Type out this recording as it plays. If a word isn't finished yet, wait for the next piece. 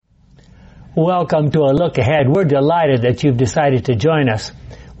Welcome to A Look Ahead. We're delighted that you've decided to join us.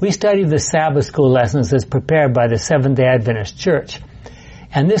 We study the Sabbath School lessons as prepared by the Seventh-day Adventist Church.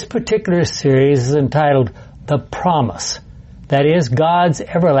 And this particular series is entitled The Promise. That is, God's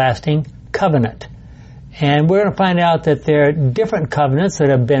everlasting covenant. And we're going to find out that there are different covenants that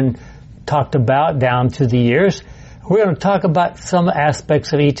have been talked about down through the years. We're going to talk about some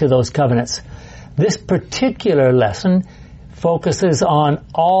aspects of each of those covenants. This particular lesson focuses on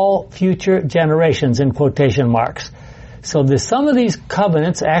all future generations in quotation marks. So some of these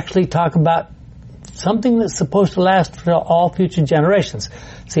covenants actually talk about something that's supposed to last for all future generations.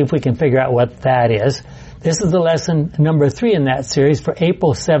 See if we can figure out what that is. This is the lesson number 3 in that series for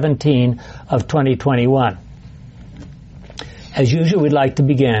April 17 of 2021. As usual, we'd like to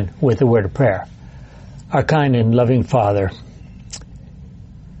begin with a word of prayer. Our kind and loving Father,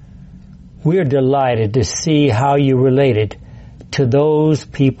 we are delighted to see how you related to those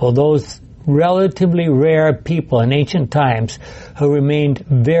people, those relatively rare people in ancient times who remained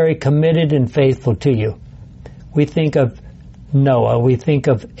very committed and faithful to you. We think of Noah, we think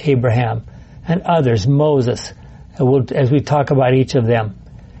of Abraham, and others, Moses, as we talk about each of them.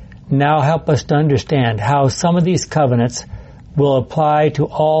 Now help us to understand how some of these covenants will apply to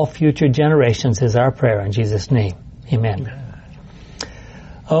all future generations is our prayer in Jesus' name. Amen.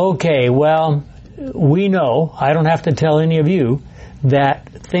 Okay, well, we know, I don't have to tell any of you, that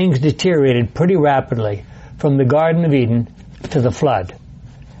things deteriorated pretty rapidly from the Garden of Eden to the flood.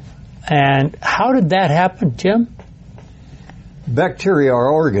 And how did that happen, Jim? Bacteria are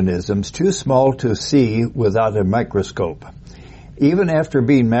organisms too small to see without a microscope. Even after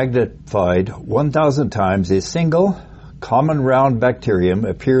being magnified 1,000 times, a single common round bacterium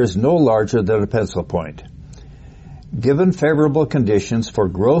appears no larger than a pencil point. Given favorable conditions for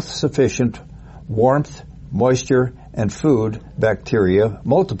growth sufficient, warmth, moisture, and food, bacteria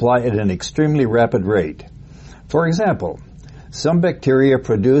multiply at an extremely rapid rate. For example, some bacteria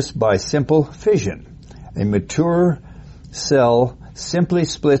produce by simple fission. A mature cell simply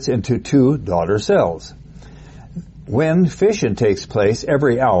splits into 2 daughter cells. When fission takes place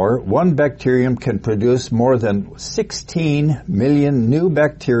every hour, one bacterium can produce more than 16 million new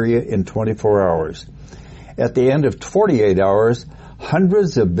bacteria in 24 hours. At the end of 48 hours,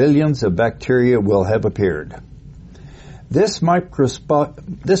 hundreds of billions of bacteria will have appeared. This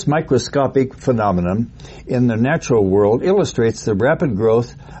microscopic phenomenon in the natural world illustrates the rapid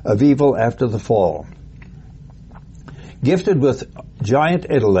growth of evil after the fall. Gifted with giant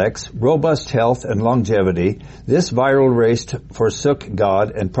intellects, robust health, and longevity, this viral race forsook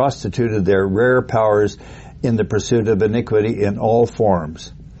God and prostituted their rare powers in the pursuit of iniquity in all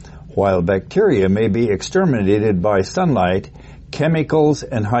forms. While bacteria may be exterminated by sunlight, chemicals,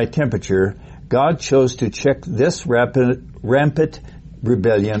 and high temperature, God chose to check this rampant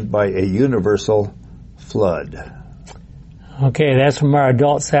rebellion by a universal flood. Okay, that's from our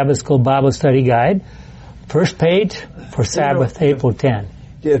Adult Sabbath School Bible Study Guide. First page for Sabbath, April 10.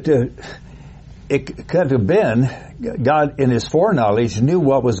 It could have been God, in His foreknowledge, knew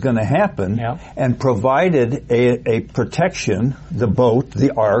what was going to happen and provided a protection, the boat,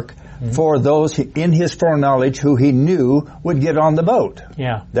 the ark, for those in His foreknowledge who He knew would get on the boat.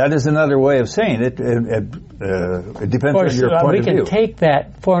 Yeah. That is another way of saying it. It depends on your point of view. We can take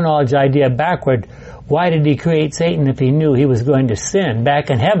that foreknowledge idea backward. Why did He create Satan if He knew he was going to sin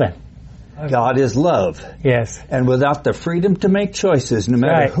back in heaven? God is love. Yes. And without the freedom to make choices, no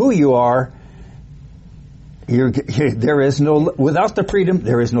matter who you are, there is no, without the freedom,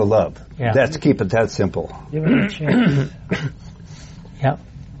 there is no love. Yeah. Let's keep it that simple. Yep.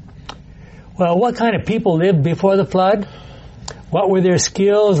 Well, what kind of people lived before the flood? What were their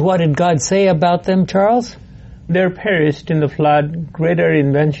skills? What did God say about them, Charles? There perished in the flood greater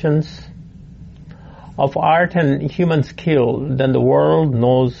inventions of art and human skill than the world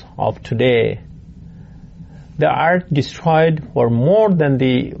knows of today. The art destroyed were more than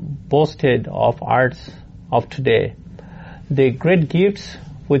the boasted of arts of today. The great gifts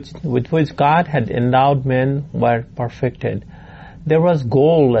with which God had endowed men were perfected. There was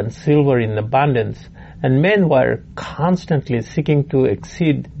gold and silver in abundance, and men were constantly seeking to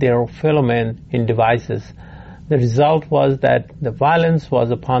exceed their fellow men in devices. The result was that the violence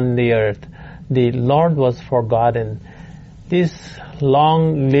was upon the earth. The Lord was forgotten. This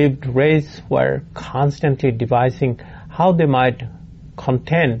long-lived race were constantly devising how they might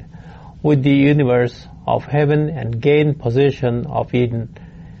contend with the universe of heaven and gain possession of Eden.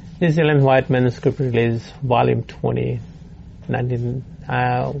 This Ellen White Manuscript Release, Volume 20, 19.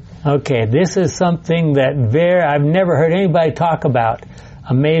 Okay, this is something that I've never heard anybody talk about.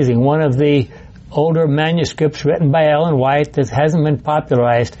 Amazing. One of the older manuscripts written by Ellen White that hasn't been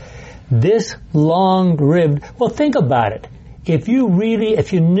popularized. this long-ribbed, well, think about it. If you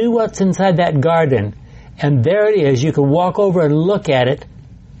knew what's inside that garden, and there it is, you could walk over and look at it,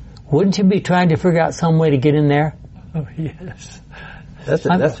 wouldn't you be trying to figure out some way to get in there? Oh, yes.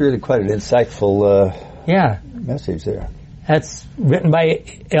 That's really quite an insightful message there. That's written by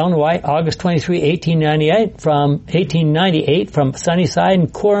Ellen White, August 23, 1898, from Sunnyside in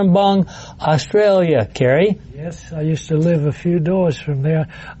Cooranbong, Australia. Carrie? Yes, I used to live a few doors from there.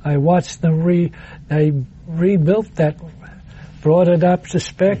 I watched them they rebuilt that, brought it up to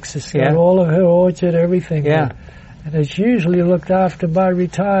specs. It's got all of her orchard, everything. Yeah. And it's usually looked after by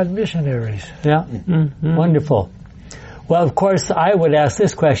retired missionaries. Yeah. Mm-hmm. Wonderful. Well, of course, I would ask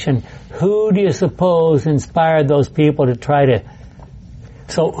this question. Who do you suppose inspired those people to try to...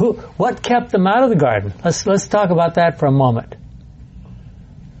 So what kept them out of the garden? Let's talk about that for a moment.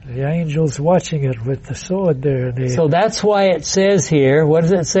 The angels watching it with the sword there. So that's why it says here, what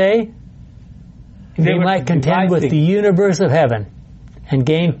does it say? They might contend with the universe of heaven and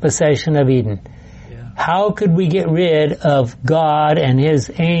gain possession of Eden. Yeah. How could we get rid of God and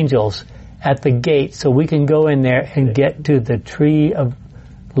His angels at the gate so we can go in there and get to the tree of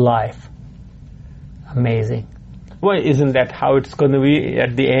life? Amazing. Well, isn't that how it's going to be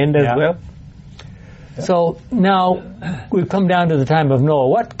at the end as well? So now we've come down to the time of Noah.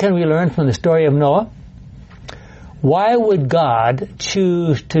 What can we learn from the story of Noah? Why would God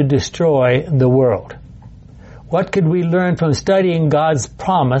choose to destroy the world? What could we learn from studying God's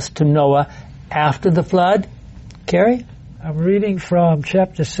promise to Noah after the flood? Carrie? I'm reading from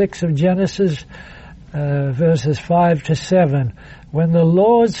chapter 6 of Genesis, verses 5 to 7. When the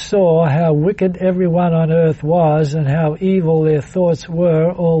Lord saw how wicked everyone on earth was and how evil their thoughts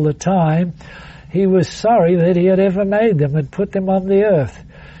were all the time, He was sorry that He had ever made them and put them on the earth.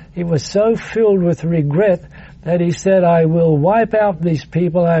 He was so filled with regret that He said, I will wipe out these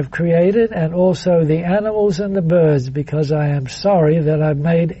people I have created and also the animals and the birds because I am sorry that I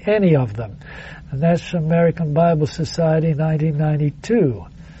made any of them. And that's from American Bible Society, 1992.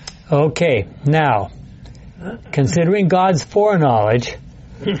 Okay, now, considering God's foreknowledge,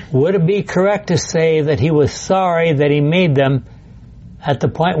 would it be correct to say that He was sorry that He made them at the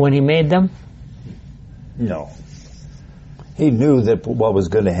point when He made them? No. He knew that what was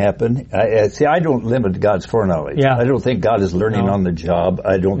going to happen. I don't limit God's foreknowledge. Yeah. I don't think God is learning on the job.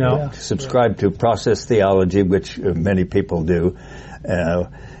 I don't subscribe to process theology, which many people do.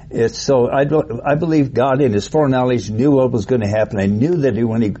 I believe God in His foreknowledge knew what was going to happen. I knew that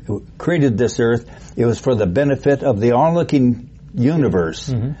when He created this earth, it was for the benefit of the onlooking universe.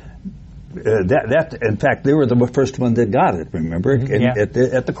 Mm-hmm. In fact, they were the first one that got it, remember,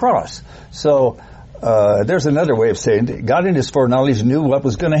 at the cross. So, there's another way of saying it. God in His foreknowledge knew what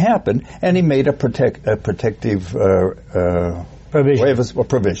was going to happen, and He made a protective provision. Way of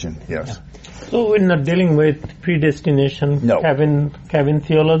provision. Yes. Yeah. So we're not dealing with predestination, Kevin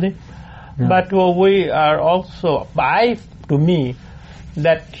theology, but we are also, to me,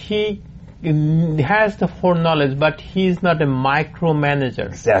 that He has the foreknowledge, but He's not a micromanager.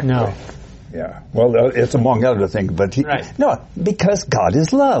 Exactly. No. Yeah. Well, it's among other things, but because God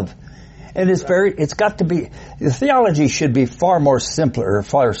is love. And it's got to be, the theology should be far simpler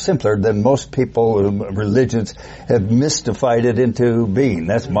than most people, religions have mystified it into being.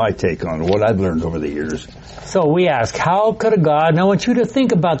 That's my take on what I've learned over the years. So we ask, how could a God, and I want you to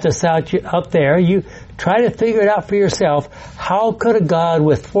think about this out there, you try to figure it out for yourself, how could a God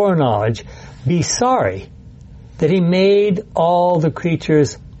with foreknowledge be sorry that He made all the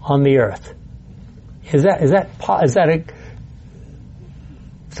creatures on the earth? Is that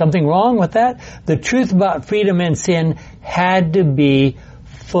something wrong with that? The truth about freedom and sin had to be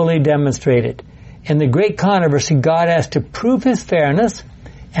fully demonstrated. In the great controversy, God has to prove His fairness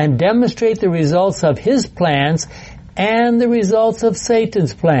and demonstrate the results of His plans and the results of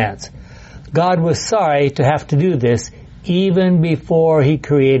Satan's plans. God was sorry to have to do this even before He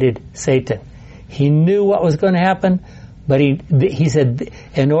created Satan. He knew what was going to happen, but he said,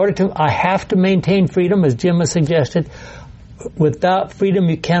 I have to maintain freedom, as Jim has suggested. Without freedom,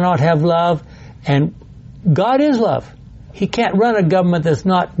 you cannot have love, and God is love. He can't run a government that's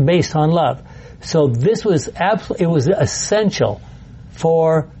not based on love. So this was it was essential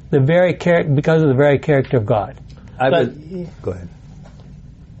for because of the very character of God. Go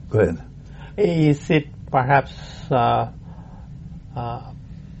ahead. Is it perhaps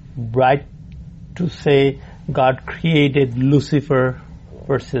right to say God created Lucifer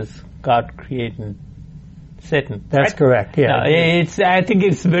versus God creating Satan? That's correct. Yeah. I think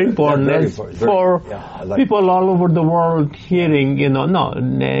it's very important for people all over the world hearing.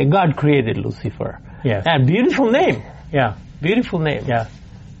 God created Lucifer. Yes. And beautiful name. Yeah. Beautiful name. Yeah.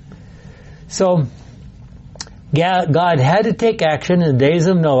 So, God had to take action in the days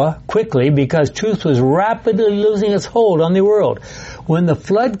of Noah quickly because truth was rapidly losing its hold on the world. When the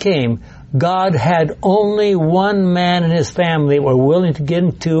flood came, God had only one man and his family were willing to get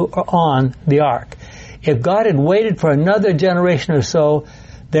into or on the ark. If God had waited for another generation or so,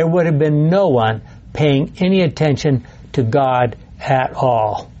 there would have been no one paying any attention to God at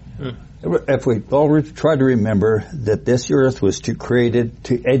all. If we all try to remember that this earth was created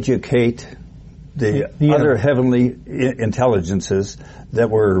to educate the other heavenly intelligences that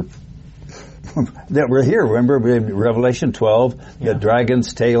were here. Remember in Revelation 12, the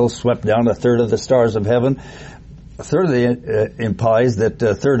dragon's tail swept down a third of the stars of heaven. A third of it implies that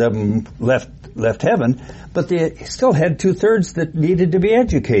a third of them left heaven, but they still had 2/3 that needed to be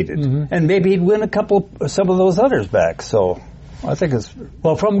educated, and maybe he'd win some of those others back. So I think it's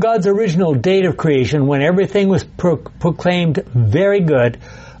well from God's original date of creation, when everything was proclaimed very good.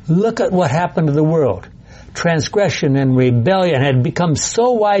 Look at what happened to the world. Transgression and rebellion had become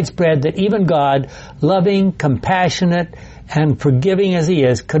so widespread that even God, loving, compassionate, and forgiving as He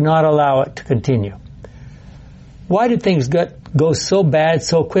is, could not allow it to continue. Why did things go so bad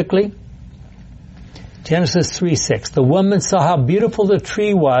so quickly? Genesis 3:6. The woman saw how beautiful the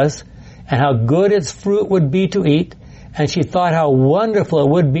tree was and how good its fruit would be to eat, and she thought how wonderful it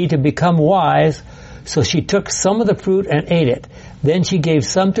would be to become wise, so she took some of the fruit and ate it. Then she gave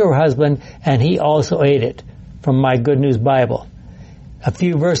some to her husband, and he also ate it. From my Good News Bible. A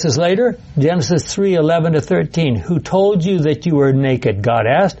few verses later, Genesis 3:11-13. Who told you that you were naked? God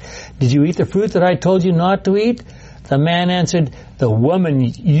asked. Did you eat the fruit that I told you not to eat? The man answered, the woman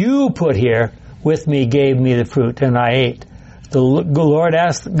you put here with me gave me the fruit, and I ate. The Lord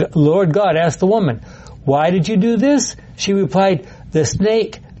God asked the woman, why did you do this? She replied, the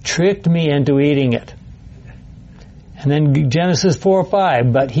snake tricked me into eating it. And then Genesis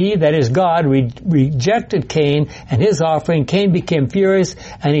 4:5, but he, that is God, rejected Cain and his offering. Cain became furious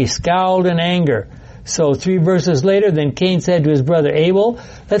and he scowled in anger. So 3 verses later, then Cain said to his brother Abel,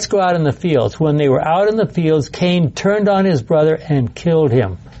 let's go out in the fields. When they were out in the fields, Cain turned on his brother and killed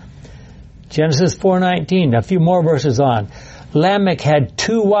him. Genesis 4:19, a few more verses on. Lamech had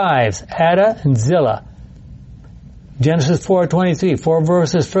 2 wives, Adah and Zillah. Genesis 4:23, 4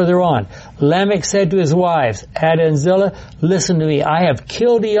 verses further on. Lamech said to his wives, Adah and Zillah, listen to me, I have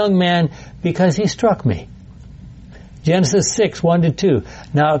killed a young man because he struck me. Genesis 6:1-2.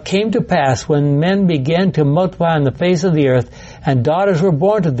 Now it came to pass when men began to multiply on the face of the earth, and daughters were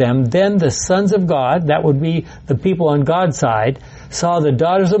born to them, then the sons of God, that would be the people on God's side, saw the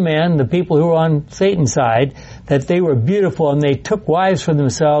daughters of men, the people who were on Satan's side, that they were beautiful, and they took wives for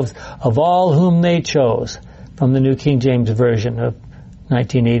themselves of all whom they chose. From the New King James Version of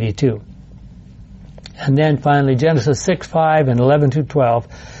 1982. And then finally Genesis 6:5 and 11-12.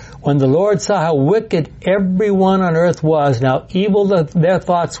 When the Lord saw how wicked everyone on earth was, now evil their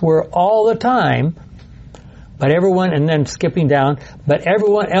thoughts were all the time, but everyone, and then skipping down, but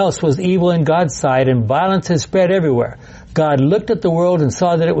everyone else was evil in God's sight, and violence had spread everywhere. God looked at the world and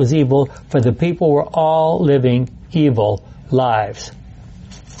saw that it was evil, for the people were all living evil lives.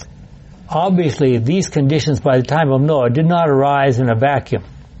 Obviously, these conditions by the time of Noah did not arise in a vacuum.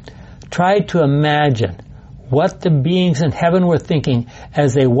 Try to imagine what the beings in heaven were thinking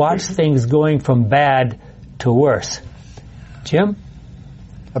as they watched things going from bad to worse. Jim?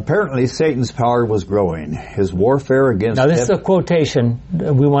 Apparently, Satan's power was growing. His warfare against... Now, this is a quotation.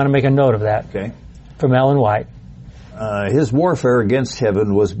 We want to make a note of that. Okay. From Ellen White. His warfare against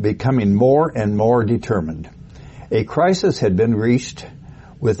heaven was becoming more and more determined. A crisis had been reached.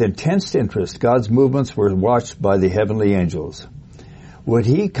 With intense interest, God's movements were watched by the heavenly angels. Would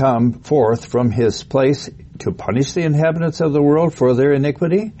He come forth from His place to punish the inhabitants of the world for their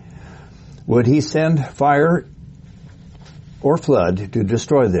iniquity? Would He send fire or flood to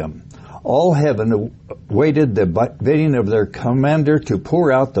destroy them? All heaven waited the bidding of their commander to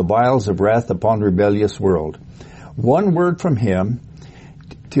pour out the vials of wrath upon rebellious world. One word from Him,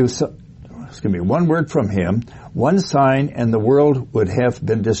 one sign, and the world would have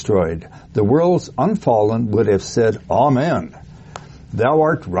been destroyed. The world's unfallen would have said, Amen. Thou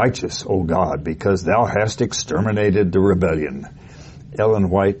art righteous, O God, because thou hast exterminated the rebellion. Ellen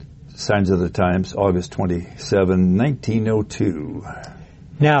White, Signs of the Times, August 27, 1902.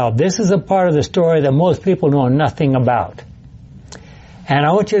 Now, this is a part of the story that most people know nothing about. And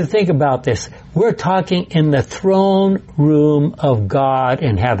I want you to think about this. We're talking in the throne room of God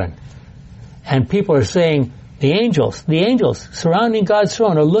in heaven. And people are saying, the angels surrounding God's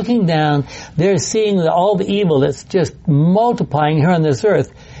throne are looking down. They're seeing all the evil that's just multiplying here on this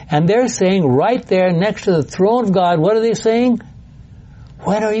earth. And they're saying right there next to the throne of God, what are they saying?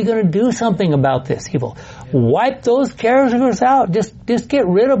 when are you going to do something about this evil? Wipe those characters out. Just get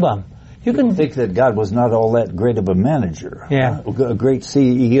rid of them. You can think that God was not all that great of a manager. Yeah. A great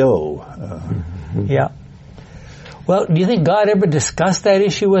CEO. Yeah. Well, do you think God ever discussed that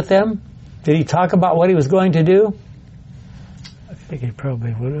issue with them? Did he talk about what he was going to do? I think he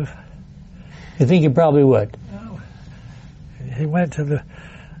probably would have. You think he probably would? No. He went to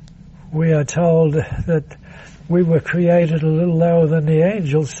we are told that we were created a little lower than the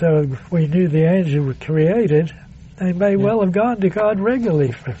angels, so if we knew the angels were created, they may well have gone to God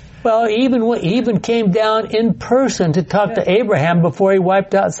regularly. Well, he even came down in person to talk to Abraham before he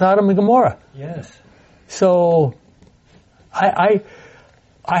wiped out Sodom and Gomorrah. Yes. So, I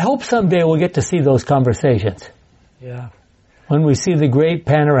hope someday we'll get to see those conversations. Yeah. When we see the great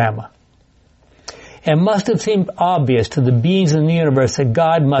panorama. It must have seemed obvious to the beings in the universe that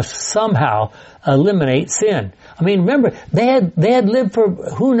God must somehow eliminate sin. I mean, remember, they had lived for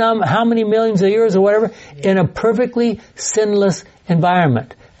who knows how many millions of years or whatever in a perfectly sinless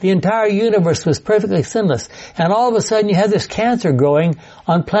environment. The entire universe was perfectly sinless. And all of a sudden you have this cancer growing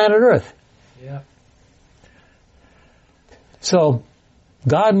on planet Earth. Yeah. So,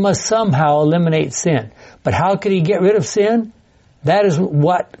 God must somehow eliminate sin. But how could he get rid of sin? That is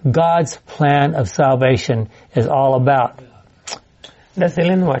what God's plan of salvation is all about. Does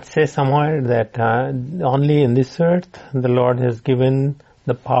Ellen White say somewhere that only in this earth the Lord has given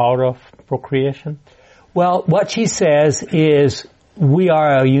the power of procreation? Well, what she says is we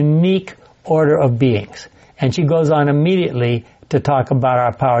are a unique order of beings. And she goes on immediately to talk about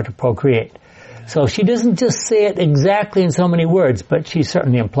our power to procreate. So she doesn't just say it exactly in so many words, but she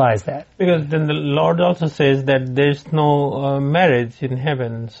certainly implies that. Because then the Lord also says that there's no marriage in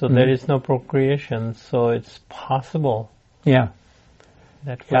heaven, so there is no procreation, so it's possible. Yeah.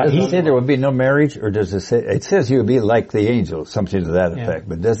 Does it say there would be no marriage, or does it say, it says you would be like the angels, something to that effect,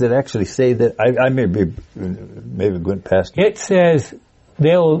 but does it actually say that? I may be going past it. It says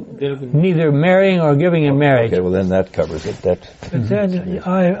they'll neither marrying or giving in marriage. Okay, well then that covers it. But then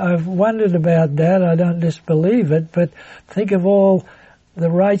I've wondered about that. I don't disbelieve it, but think of all the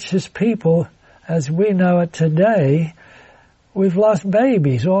righteous people as we know it today. We've lost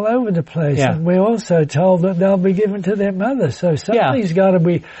babies all over the place, and we're also told that they'll be given to their mother. So somebody's got to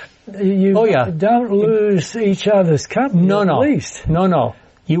be. Don't lose each other's company. At least. No.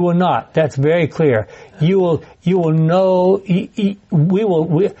 You will not. That's very clear. You will know. The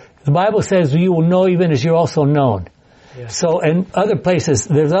Bible says you will know even as you're also known. Yeah. So in other places,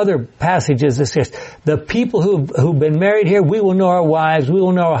 there's other passages that says the people who've been married here, we will know our wives, we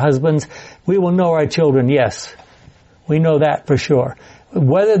will know our husbands, we will know our children. Yes. We know that for sure.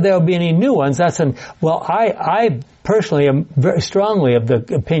 Whether there'll be any new ones, I personally am very strongly of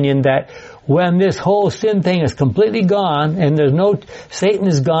the opinion that when this whole sin thing is completely gone and Satan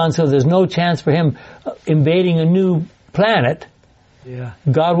is gone, so there's no chance for him invading a new planet,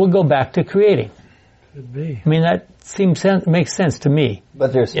 God will go back to creating. Could be. I mean, that makes sense to me.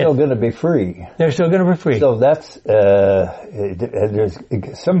 But they're still going to be free. They're still going to be free. So that's,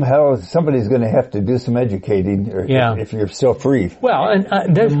 somehow somebody's going to have to do some educating if you're still free. Well,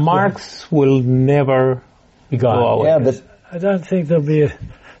 and the marks will never be gone. Yeah, but I don't think there'll be a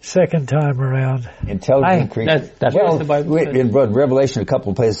second time around. Intelligent creatures. That's what the Bible says. In Revelation, a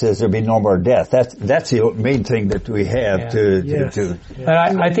couple of places says there'll be no more death. That's the main thing that we have to.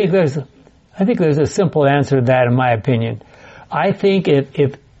 And I think there's a simple answer to that, in my opinion. I think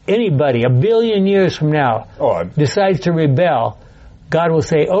if anybody, 1 billion years from now, decides to rebel, God will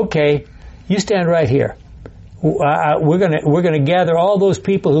say, okay, you stand right here. We're gonna gather all those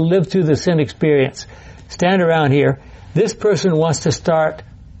people who lived through the sin experience. Stand around here. This person wants to start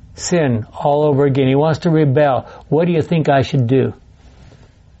sin all over again. He wants to rebel. What do you think I should do?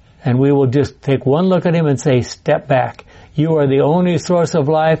 And we will just take one look at him and say, step back. You are the only source of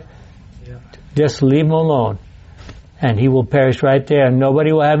life. Just leave him alone. And he will perish right there, and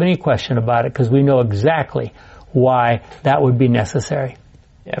nobody will have any question about it, because we know exactly why that would be necessary.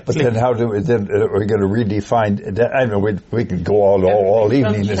 Yeah, but then how do we, then we're going to redefine that? I know we could go all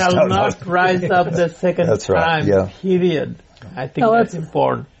evening. It shall not rise up the second time, period. I think that's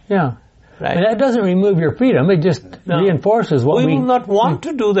important. Yeah. Right. And that doesn't remove your freedom, it just reinforces what we will not want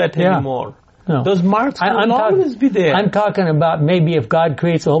to do that anymore. No. Those marks will always be there. I'm talking about maybe if God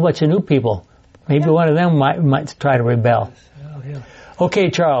creates a whole bunch of new people, maybe one of them might try to rebel. Okay,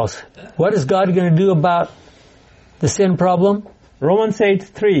 Charles, what is God going to do about the sin problem? Romans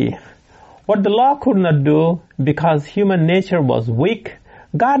 8:3. What the law could not do because human nature was weak,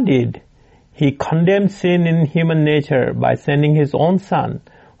 God did. He condemned sin in human nature by sending His own Son,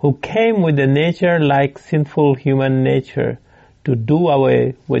 who came with a nature like sinful human nature, to do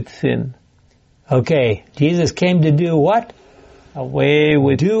away with sin. Okay, Jesus came to do what? Away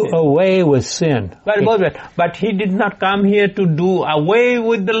with Do sin. away with sin. But he did not come here to do away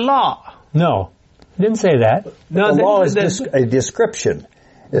with the law. No, didn't say that. No, The law is a description.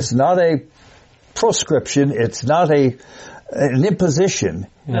 It's not a proscription. It's not an imposition.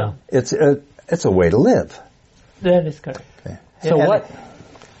 No. It's a way to live. That is correct. So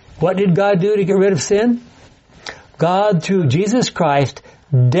what did God do to get rid of sin? God, through Jesus Christ,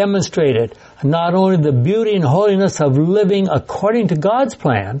 demonstrated not only the beauty and holiness of living according to God's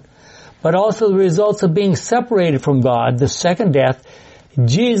plan, but also the results of being separated from God, the second death.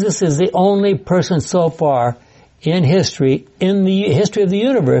 Jesus is the only person so far in the history of the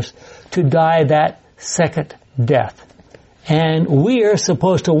universe, to die that second death. And we are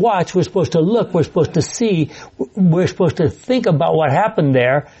supposed to watch, we're supposed to look, we're supposed to see, we're supposed to think about what happened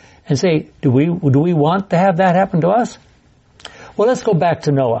there and say, do we want to have that happen to us? Well, let's go back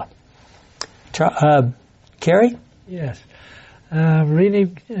to Noah. Carrie? Yes.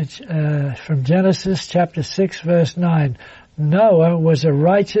 Reading from Genesis chapter 6 verse 9. Noah was a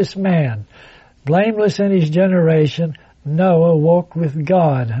righteous man, blameless in his generation. Noah walked with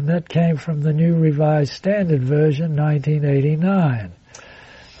God, and that came from the New Revised Standard Version, 1989.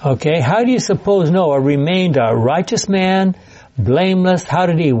 Okay, how do you suppose Noah remained a righteous man, blameless? How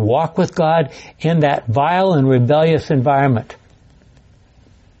did he walk with God in that vile and rebellious environment?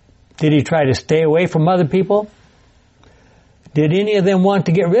 Did he try to stay away from other people? Did any of them want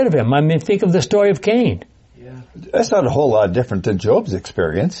to get rid of him? I mean, think of the story of Cain. That's not a whole lot different than Job's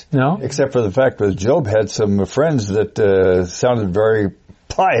experience. No. Except for the fact that Job had some friends that sounded very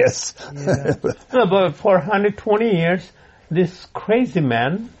pious. Yeah. No, but for 120 years, this crazy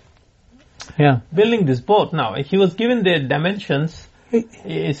man building this boat. Now, he was given the dimensions.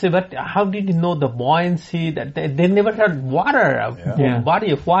 You see, but how did he know the buoyancy? That they never had water, a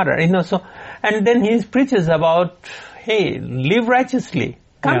body of water. So, and then he preaches about, hey, live righteously.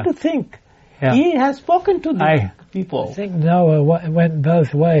 Come to think. Yeah. He has spoken to the people. I think Noah went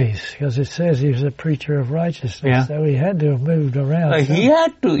both ways, because it says he was a preacher of righteousness, so he had to have moved around. He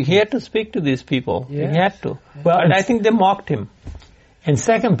had to speak to these people. Yes. He had to. Well, but I think they mocked him. In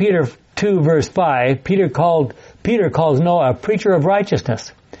 2 Peter 2 verse 5, Peter calls Noah a preacher of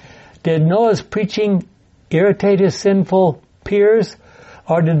righteousness. Did Noah's preaching irritate his sinful peers,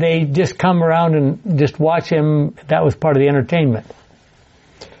 or did they just come around and just watch him? That was part of the entertainment.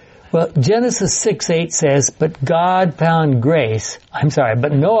 Well, Genesis 6:8 says, but Noah found grace in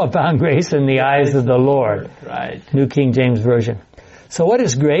the eyes of the Lord. Right. New King James Version. So what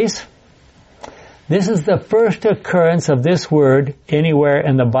is grace? This is the first occurrence of this word anywhere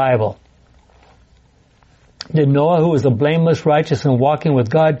in the Bible. Did Noah, who was a blameless, righteous, and walking with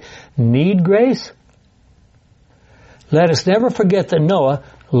God, need grace? Let us never forget that Noah,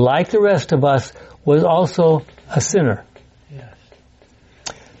 like the rest of us, was also a sinner.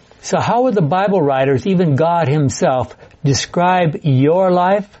 So how would the Bible writers, even God himself, describe your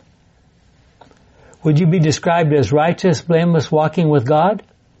life? Would you be described as righteous, blameless, walking with God?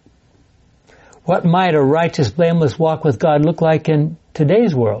 What might a righteous, blameless walk with God look like in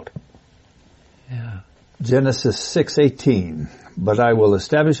today's world? Genesis 6:18. But I will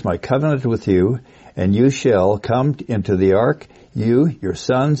establish my covenant with you, and you shall come into the ark, you, your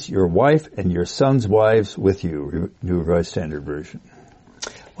sons, your wife, and your sons' wives with you. New Revised Standard Version.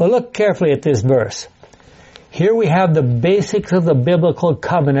 Well, look carefully at this verse. Here we have the basics of the biblical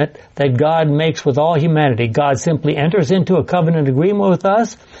covenant that God makes with all humanity. God simply enters into a covenant agreement with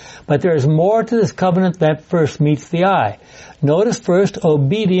us, but there is more to this covenant that first meets the eye. Notice first,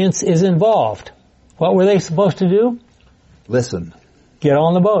 obedience is involved. What were they supposed to do? Listen. Get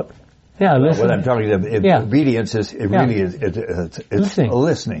on the boat. Yeah, listen. What I'm talking about, obedience is, it's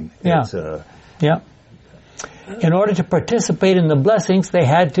listening. Yeah. In order to participate in the blessings, they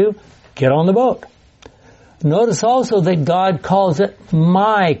had to get on the boat. Notice also that God calls it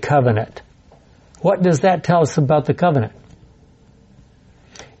my covenant. What does that tell us about the covenant?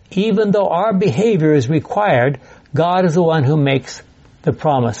 Even though our behavior is required, God is the one who makes the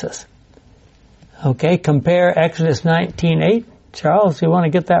promises. Okay, compare Exodus 19:8. Charles, you want to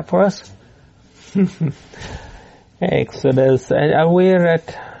get that for us? Exodus, we're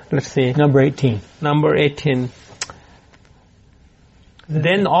at, let's see. Number 18. Number 18.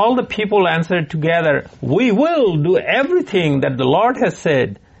 Then all the people answered together, we will do everything that the Lord has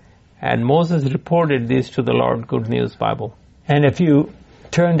said. And Moses reported this to the Lord. Good News Bible. And if you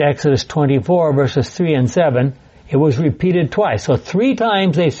turn to Exodus 24, verses 3 and 7, it was repeated twice. So 3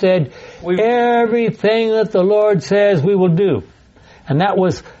 times they said, everything that the Lord says we will do. And that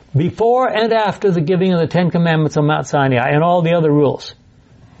was before and after the giving of the Ten Commandments on Mount Sinai and all the other rules.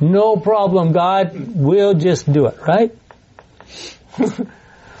 No problem, God, we'll just do it, right?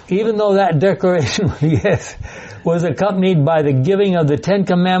 Even though that declaration, yes, was accompanied by the giving of the Ten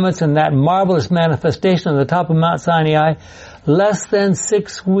Commandments and that marvelous manifestation on the top of Mount Sinai, less than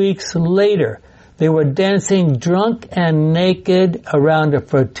 6 weeks later, they were dancing drunk and naked around a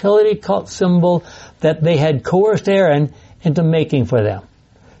fertility cult symbol that they had coerced Aaron into making for them.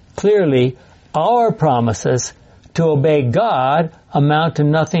 Clearly, our promises to obey God amount to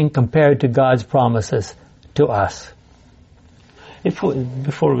nothing compared to God's promises to us.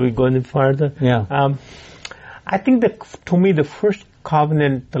 Before we go any further, I think that to me the first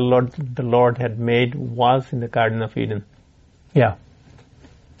covenant the Lord had made was in the Garden of Eden. Yeah.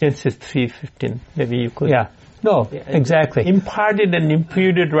 Genesis 3:15. Maybe you could. Yeah. No, exactly. Imparted and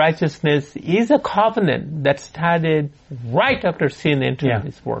imputed righteousness is a covenant that started right after sin entered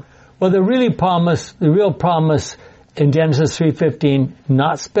this world. Well, the real promise in Genesis 3:15,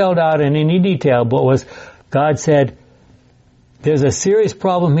 not spelled out in any detail, but was God said, there's a serious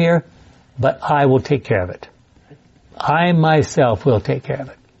problem here, but I will take care of it. I myself will take care of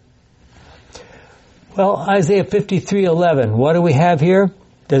it. Well, Isaiah 53:11, what do we have here?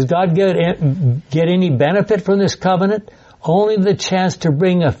 Does God get any benefit from this covenant? Only the chance to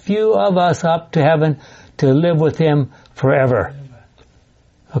bring a few of us up to heaven to live with Him forever.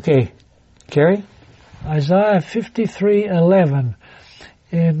 Okay, Carrie? Isaiah 53:11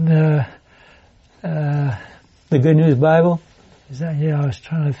 in the Good News Bible? I was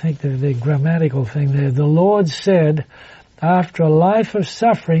trying to think of the grammatical thing there. The Lord said, after a life of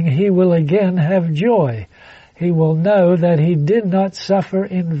suffering, He will again have joy. He will know that He did not suffer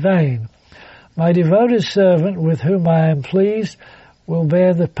in vain. My devoted servant, with whom I am pleased, will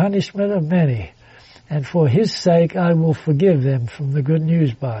bear the punishment of many, and for His sake I will forgive them, from the Good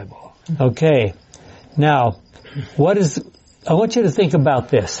News Bible. Okay. Now, I want you to think about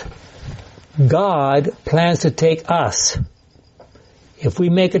this. God plans to take us, if we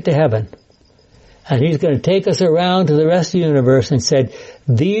make it to heaven, and He's going to take us around to the rest of the universe and said,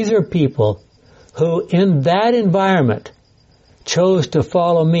 these are people who in that environment chose to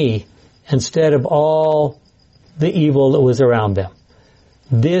follow me instead of all the evil that was around them.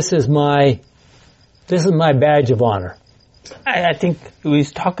 This is my badge of honor. I think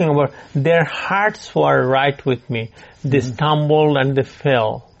he's talking about their hearts were right with me. They stumbled and they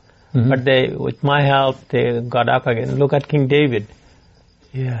fell. But with my help, they got up again. Look at King David.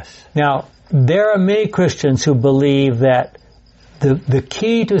 Yes. Now, there are many Christians who believe that the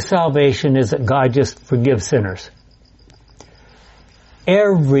key to salvation is that God just forgives sinners.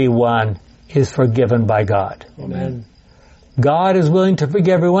 Everyone is forgiven by God. Amen. God is willing to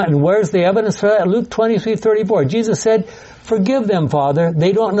forgive everyone. And where's the evidence for that? Luke 23:34. Jesus said, forgive them, Father.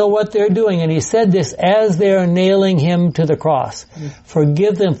 They don't know what they're doing. And He said this as they're nailing Him to the cross.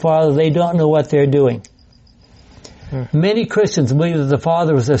 Forgive them, Father. They don't know what they're doing. Many Christians believe that the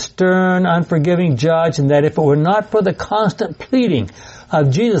Father was a stern, unforgiving judge, and that if it were not for the constant pleading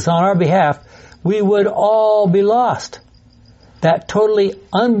of Jesus on our behalf, we would all be lost. That totally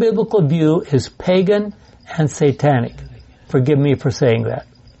unbiblical view is pagan and satanic. Forgive me for saying that.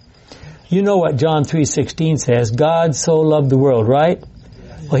 You know what John 3:16 says, God so loved the world, right?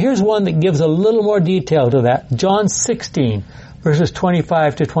 Well, here's one that gives a little more detail to that. John 16, verses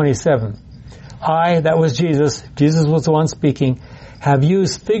 25 to 27. I, that was Jesus was the one speaking, have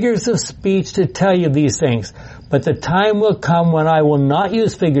used figures of speech to tell you these things, but the time will come when I will not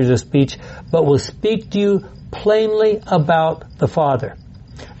use figures of speech, but will speak to you plainly about the Father.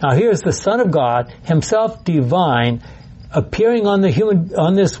 Now here's the Son of God, Himself divine, appearing on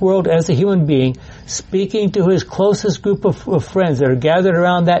this world as a human being, speaking to His closest group of friends that are gathered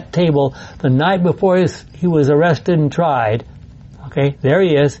around that table the night before He was arrested and tried. Okay, there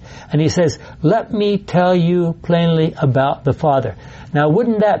He is. And He says, let me tell you plainly about the Father. Now,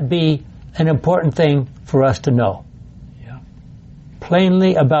 wouldn't that be an important thing for us to know? Yeah.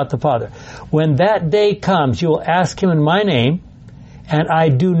 Plainly about the Father. When that day comes, you will ask Him in my name, and I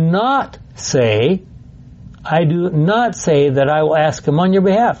do not say that I will ask Him on your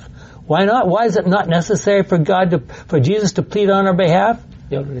behalf. Why not? Why is it not necessary for Jesus to plead on our behalf?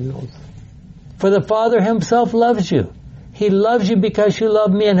 He already knows. For the Father Himself loves you. He loves you because you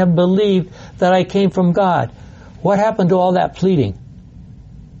love me and have believed that I came from God. What happened to all that pleading?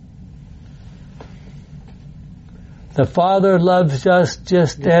 The Father loves us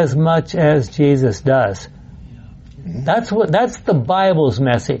just as much as Jesus does. That's the Bible's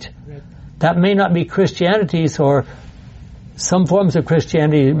message. That may not be Christianity's or some forms of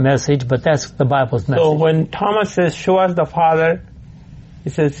Christianity message, but that's the Bible's message. So when Thomas says, show us the Father,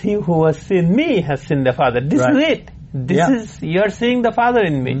 It says, he who has seen me has seen the Father. This Right. is it. You're seeing the Father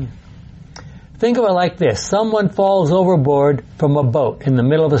in me. Think of it like this. Someone falls overboard from a boat in the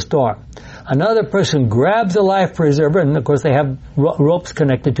middle of a storm. Another person grabs a life preserver, and of course they have ropes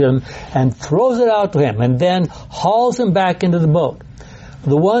connected to them, and throws it out to him, and then hauls him back into the boat.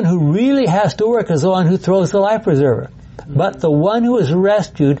 The one who really has to work is the one who throws the life preserver. But the one who is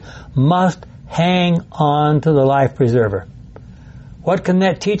rescued must hang on to the life preserver. What can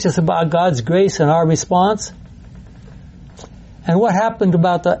that teach us about God's grace and our response? And what happened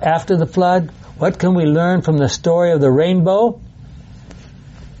after the flood? What can we learn from the story of the rainbow?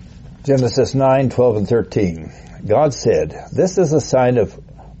 Genesis 9, 12, and 13. God said, "This is a sign of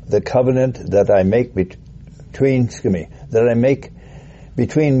the covenant that I make between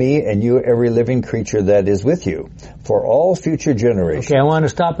me and you, every living creature that is with you, for all future generations." Okay, I want to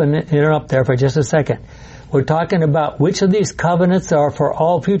stop and interrupt there for just a second. We're talking about which of these covenants are for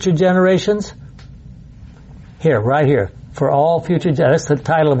all future generations? Here, right here. For all future generations. That's the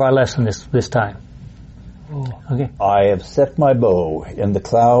title of our lesson this time. Okay. "I have set my bow in the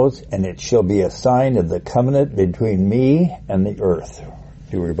clouds, and it shall be a sign of the covenant between me and the earth."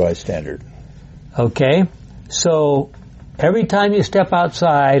 New Revised Standard. Okay. So, every time you step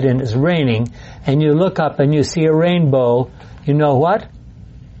outside and it's raining, and you look up and you see a rainbow, you know what?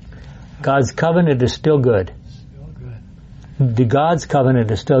 God's covenant is still good. The God's covenant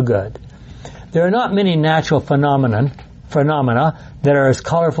is still good. There are not many natural phenomena that are as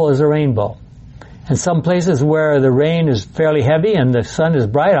colorful as a rainbow. In some places where the rain is fairly heavy and the sun is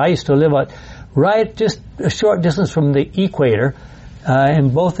bright, I used to live right just a short distance from the equator,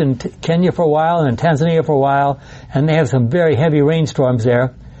 both in Kenya for a while and in Tanzania for a while, and they have some very heavy rainstorms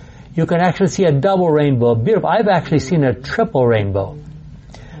there. You can actually see a double rainbow. Beautiful. I've actually seen a triple rainbow.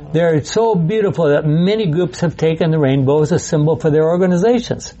 They're so beautiful that many groups have taken the rainbow as a symbol for their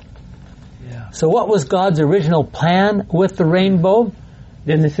organizations. Yeah. So what was God's original plan with the rainbow?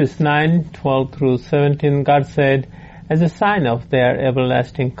 Genesis 9, 12 through 17, God said, "As a sign of their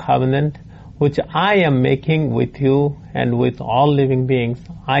everlasting covenant, which I am making with you and with all living beings,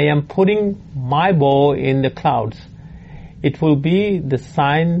 I am putting my bow in the clouds. It will be the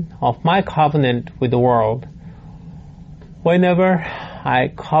sign of my covenant with the world. Whenever I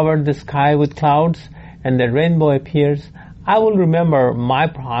cover the sky with clouds and the rainbow appears, I will remember my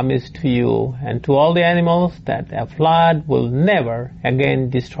promise to you and to all the animals that a flood will never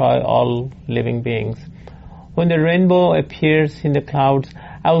again destroy all living beings. When the rainbow appears in the clouds,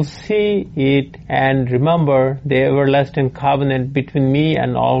 I will see it and remember the everlasting covenant between me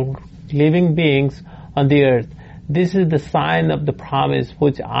and all living beings on the earth. This is the sign of the promise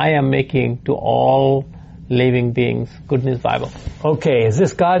which I am making to all living beings." Good News Bible. Okay, is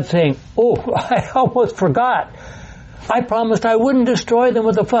this God saying, "Oh, I almost forgot. I promised I wouldn't destroy them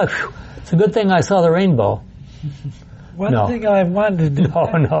with a flood. Whew. It's a good thing I saw the rainbow." One No. thing I wondered,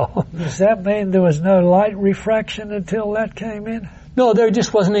 No. does that mean there was no light refraction until that came in? No, there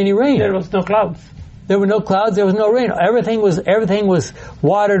just wasn't any rain. There was no clouds. There were no clouds, there was no rain. Everything was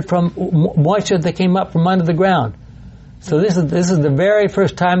watered from moisture that came up from under the ground. So this is the very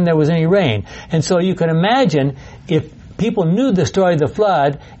first time there was any rain. And so you can imagine if people knew the story of the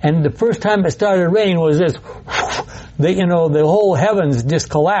flood, and the first time it started raining was this, the whole heavens just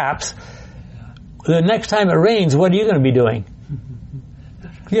collapse. The next time it rains, what are you going to be doing?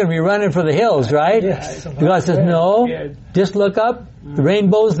 You're going to be running for the hills, right? Yes. God says, "No, just look up. The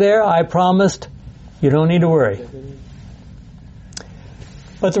rainbow's there. I promised. You don't need to worry."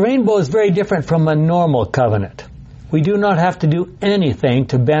 But the rainbow is very different from a normal covenant. We do not have to do anything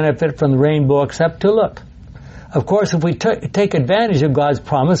to benefit from the rainbow except to look. Of course, if we take advantage of God's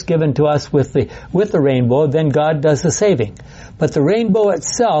promise given to us with the rainbow, then God does the saving. But the rainbow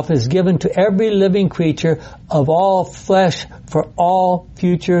itself is given to every living creature of all flesh for all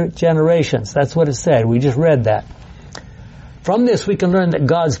future generations. That's what it said. We just read that. From this, we can learn that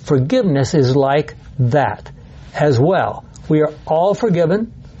God's forgiveness is like that as well. We are all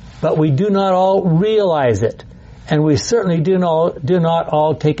forgiven, but we do not all realize it. And we certainly do not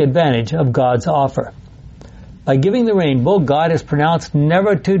all take advantage of God's offer. By giving the rainbow, God has promised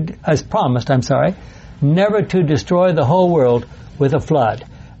never to destroy the whole world with a flood.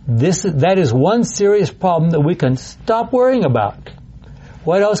 That is one serious problem that we can stop worrying about.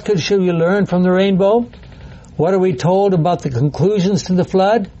 What else should we learn from the rainbow? What are we told about the conclusions to the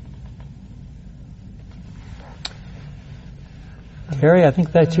flood? Harry, I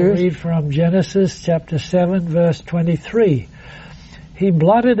think that's yours. Read from Genesis chapter 7, verse 23. "He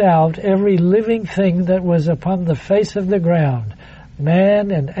blotted out every living thing that was upon the face of the ground, man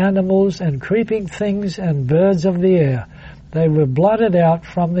and animals and creeping things and birds of the air. They were blotted out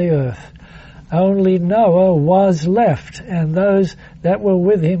from the earth. Only Noah was left, and those that were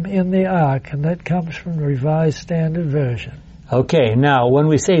with him in the ark, and that comes from the Revised Standard Version. Okay, now when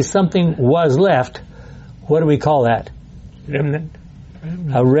we say something was left, what do we call that? Remnant.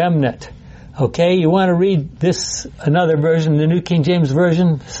 A remnant. Okay, you want to read this, another version, the New King James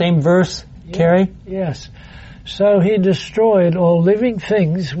Version, same verse, Carrie? Yes. So he destroyed all living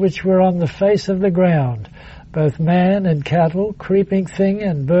things which were on the face of the ground, both man and cattle, creeping thing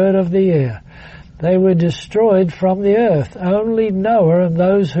and bird of the air. They were destroyed from the earth. Only Noah and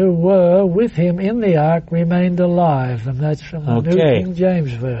those who were with him in the ark remained alive. And that's from the New King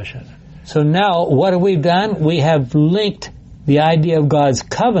James Version. So now, what have we done? We have linked the idea of God's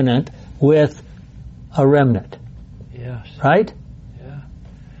covenant with a remnant. Yes. Right? Yeah.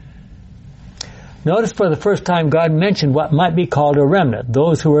 Notice for the first time God mentioned what might be called a remnant,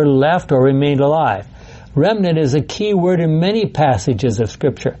 those who were left or remained alive. Remnant is a key word in many passages of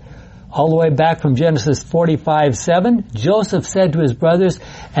Scripture. All the way back from Genesis 45:7, Joseph said to his brothers,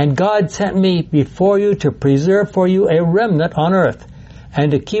 "And God sent me before you to preserve for you a remnant on earth,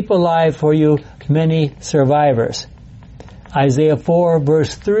 and to keep alive for you many survivors." Isaiah 4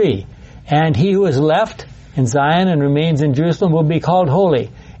 verse 3, "And he who is left in Zion and remains in Jerusalem will be called holy,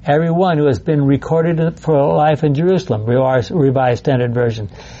 every one who has been recorded for life in Jerusalem," Revised Standard Version.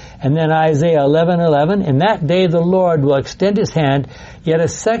 And then Isaiah 11:11, "In that day the Lord will extend his hand yet a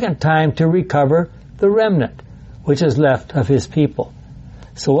second time to recover the remnant, which is left of his people."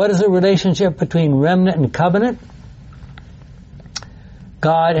 So what is the relationship between remnant and covenant?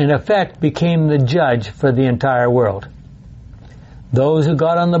 God, in effect, became the judge for the entire world. Those who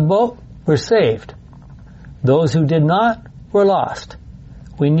got on the boat were saved. Those who did not were lost.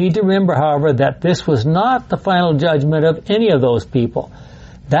 We need to remember, however, that this was not the final judgment of any of those people.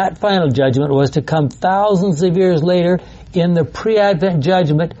 That final judgment was to come thousands of years later in the pre-Advent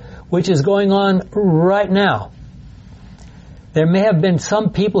judgment, which is going on right now. There may have been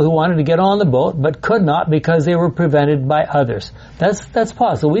some people who wanted to get on the boat but could not because they were prevented by others. That's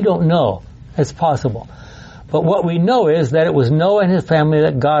possible. We don't know. It's possible. But what we know is that it was Noah and his family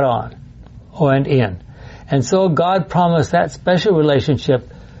that got on, went in. And so God promised that special relationship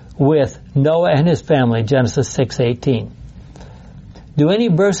with Noah and his family, Genesis 6:18. Do any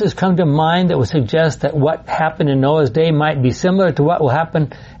verses come to mind that would suggest that what happened in Noah's day might be similar to what will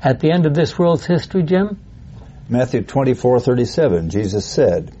happen at the end of this world's history, Jim? Matthew 24:37, Jesus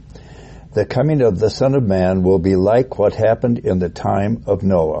said, "The coming of the Son of Man will be like what happened in the time of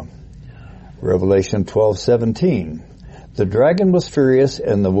Noah." Revelation 12:17, "The dragon was furious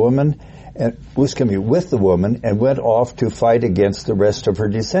and with the woman and went off to fight against the rest of her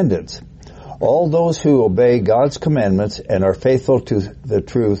descendants. All those who obey God's commandments and are faithful to the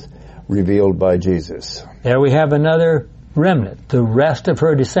truth revealed by Jesus." There we have another remnant, the rest of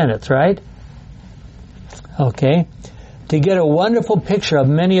her descendants, right? Okay. To get a wonderful picture of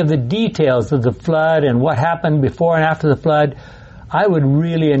many of the details of the flood and what happened before and after the flood, I would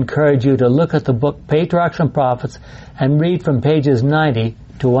really encourage you to look at the book Patriarchs and Prophets and read from pages 90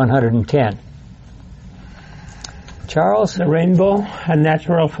 to 110. Charles? The rainbow, a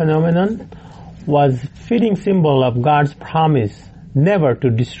natural phenomenon, was fitting symbol of God's promise never to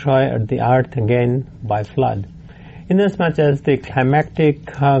destroy the earth again by flood. Inasmuch as the climatic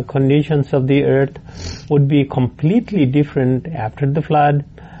conditions of the earth would be completely different after the flood,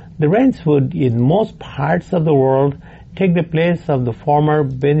 the rains would, in most parts of the world, take the place of the former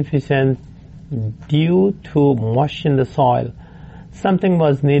beneficent dew to moisten the soil. Something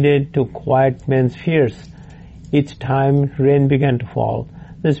was needed to quiet men's fears each time rain began to fall.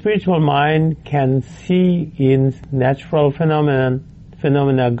 The spiritual mind can see in natural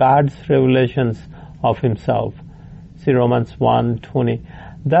phenomena God's revelations of himself. See Romans 1:20.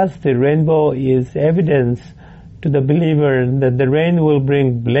 Thus the rainbow is evidence to the believer that the rain will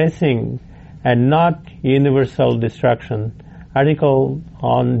bring blessing and not universal destruction. Article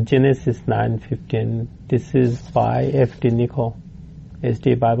on Genesis 9:15. This is by F.D. Nichol,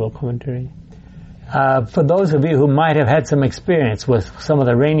 SD Bible Commentary. For those of you who might have had some experience with some of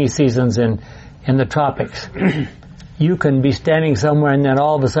the rainy seasons in the tropics, you can be standing somewhere and then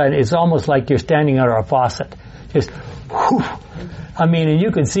all of a sudden it's almost like you're standing under a faucet. Just, whew. I mean, and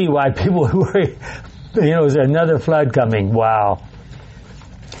you can see why people worry, is there another flood coming? Wow.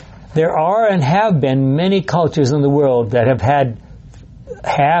 There are and have been many cultures in the world that have had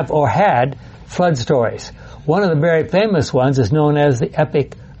flood stories. One of the very famous ones is known as the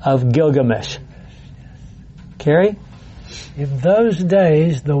Epic of Gilgamesh. Carrie? In those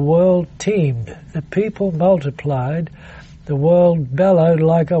days the world teemed, the people multiplied, The world bellowed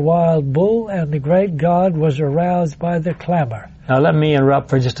like a wild bull, and the great God was aroused by the clamor. Now let me interrupt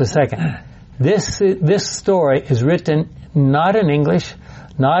for just a second. This story is written not in English,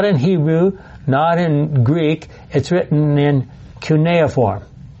 not in Hebrew, not in Greek. It's written in cuneiform.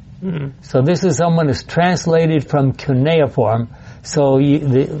 So this is someone who's translated from cuneiform. So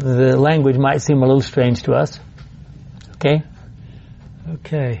the language might seem a little strange to us. Okay?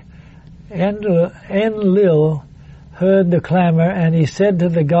 Okay. Enlil heard the clamor, and he said to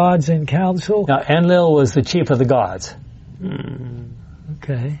the gods in council. Now Enlil was the chief of the gods.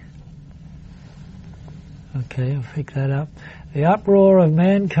 Okay. Okay, I'll pick that up. The uproar of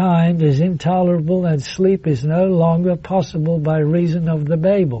mankind is intolerable, and sleep is no longer possible by reason of the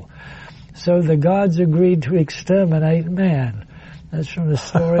Babel. So the gods agreed to exterminate man. That's from the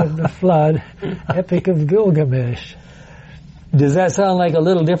story of the flood, Epic of Gilgamesh. Does that sound like a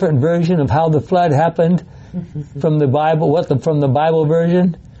little different version of how the flood happened from the Bible? From the Bible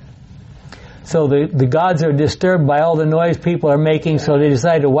version? So the gods are disturbed by all the noise people are making, so they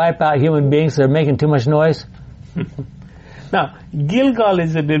decide to wipe out human beings. They're making too much noise. Now, Gilgal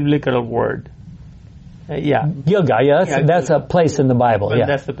is a biblical word. Gilgal, that's a place in the Bible. But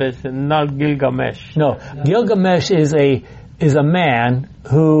that's the place, not Gilgamesh. No, Gilgamesh is a man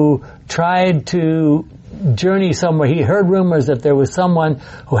who tried to journey somewhere. He heard rumors that there was someone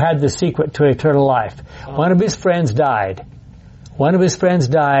who had the secret to eternal life. One of his friends died.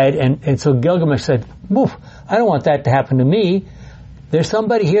 And so Gilgamesh said, "Woof, I don't want that to happen to me. There's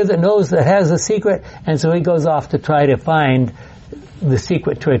somebody here that has the secret," and so he goes off to try to find the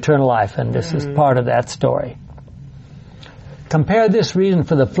secret to eternal life, and this is part of that story. Compare this reason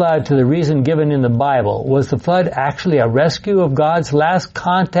for the flood to the reason given in the Bible. Was the flood actually a rescue of God's last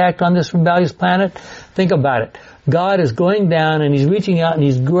contact on this rebellious planet? Think about it. God is going down and He's reaching out and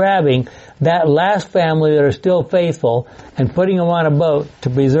He's grabbing that last family that are still faithful and putting them on a boat to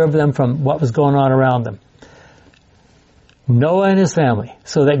preserve them from what was going on around them. Noah and his family,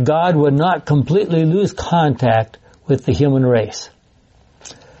 so that God would not completely lose contact with the human race.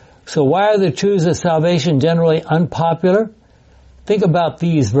 So why are the truths of salvation generally unpopular? Think about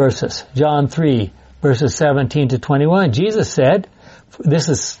these verses. John 3, verses 17 to 21. Jesus said, this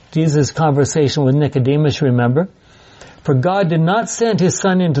is Jesus' conversation with Nicodemus, remember, "For God did not send His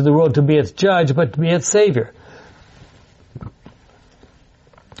Son into the world to be its judge, but to be its Savior.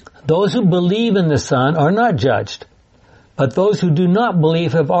 Those who believe in the Son are not judged, but those who do not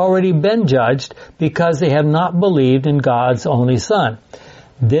believe have already been judged because they have not believed in God's only Son.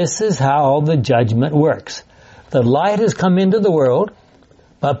 This is how the judgment works. The light has come into the world,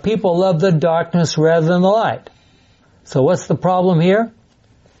 but people love the darkness rather than the light." So what's the problem here?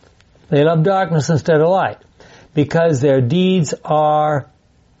 They love darkness instead of light, because their deeds are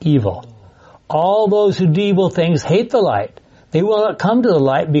evil. All those who do evil things hate the light. They will not come to the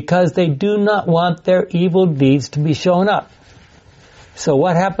light because they do not want their evil deeds to be shown up. So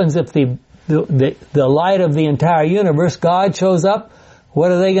what happens if the light of the entire universe, God, shows up?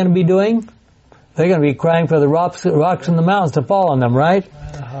 What are they going to be doing? They're going to be crying for the rocks and the mountains to fall on them, right?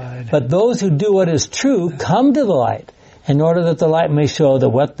 But those who do what is true come to the light in order that the light may show that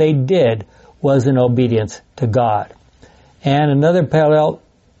what they did was in obedience to God. And another parallel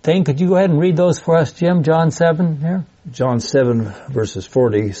thing, could you go ahead and read those for us, Jim? John 7 here. John 7, verses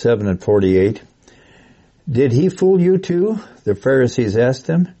 47 and 48. "Did he fool you too?" the Pharisees asked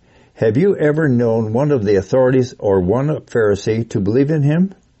him. "Have you ever known one of the authorities or one Pharisee to believe in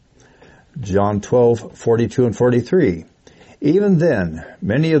him?" John 12, 42 and 43. "Even then,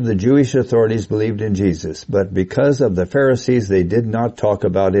 many of the Jewish authorities believed in Jesus, but because of the Pharisees they did not talk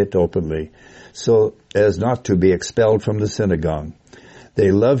about it openly, so as not to be expelled from the synagogue.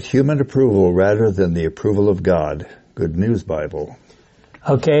 They loved human approval rather than the approval of God." Good News Bible.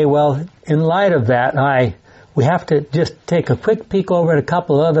 Okay, well, in light of that, we have to just take a quick peek over at a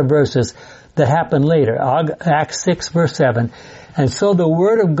couple of other verses that happen later. Acts 6, verse 7. "And so the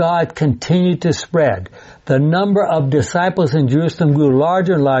word of God continued to spread. The number of disciples in Jerusalem grew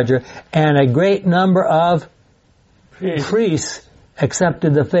larger and larger, and a great number of priests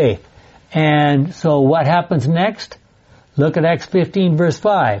accepted the faith." And so what happens next? Look at Acts 15, verse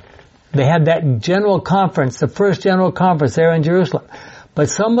 5. They had that general conference, the first general conference there in Jerusalem. But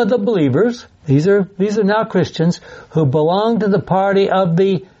some of the believers, these are now Christians, who belonged to the party of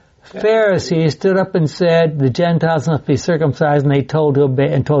the Pharisees, stood up and said the Gentiles must be circumcised, and they told to obey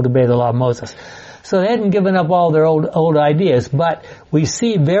the law of Moses. So they hadn't given up all their old ideas, but we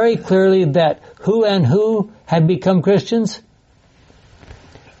see very clearly that who had become Christians?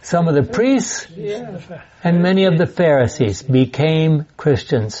 Some of the priests and many of the Pharisees became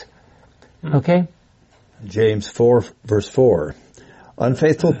Christians. Okay? James 4, verse 4.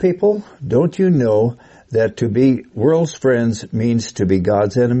 Unfaithful people, don't you know that to be world's friends means to be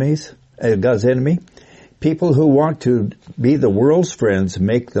God's enemies? God's enemy? People who want to be the world's friends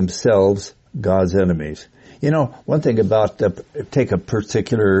make themselves God's enemies. You know, one thing about, take a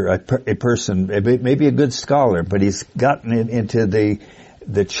particular, a person, maybe a good scholar, but he's gotten into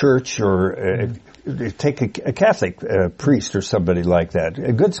the church, or take a Catholic priest or somebody like that,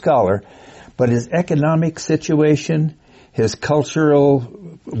 a good scholar, but his economic situation, his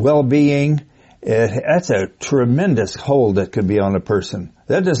cultural well-being, that's a tremendous hold that could be on a person.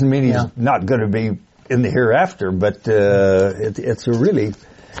 That doesn't mean he's not going to be in the hereafter, but it's a really...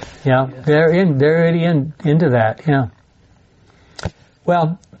 Yeah, they're already into that, yeah.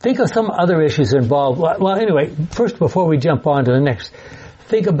 Well, think of some other issues involved. Well, anyway, first, before we jump on to the next,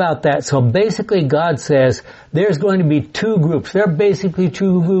 think about that. So basically God says there's going to be two groups. There are basically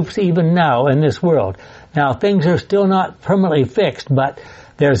two groups even now in this world. Now, things are still not permanently fixed, but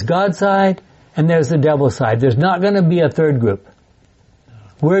there's God's side and there's the devil's side. There's not going to be a third group.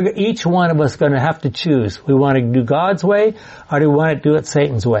 We're each one of us going to have to choose. We want to do God's way, or do we want to do it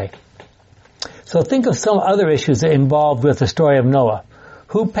Satan's way? So think of some other issues involved with the story of Noah.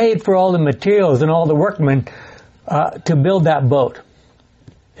 Who paid for all the materials and all the workmen to build that boat?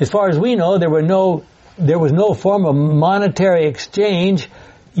 As far as we know, there was no form of monetary exchange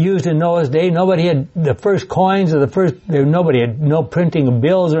used in Noah's day. Nobody had the first coins, or nobody had no printing of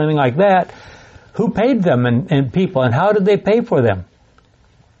bills or anything like that. Who paid them and people, and how did they pay for them?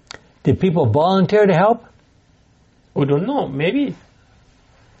 Did people volunteer to help? We don't know. Maybe.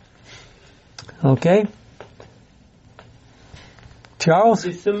 Okay. Charles?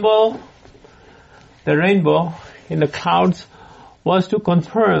 The symbol, the rainbow in the clouds, was to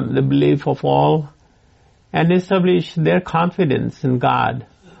confirm the belief of all and establish their confidence in God.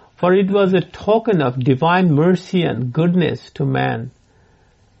 For it was a token of divine mercy and goodness to man,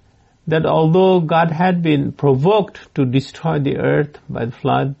 that although God had been provoked to destroy the earth by the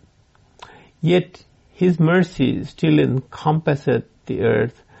flood, yet His mercy still encompasseth the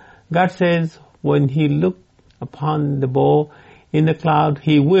earth. God says, when He looked upon the bow in the cloud,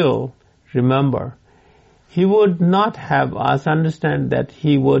 He will remember. He would not have us understand that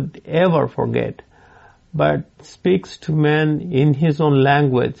He would ever forget, but speaks to man in His own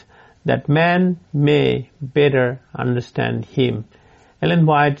language, that man may better understand Him. Ellen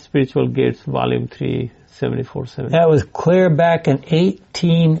White, Spiritual Gifts, Volume 3, 74-70. That was clear back in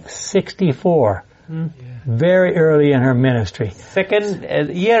 1864. Very early in her ministry.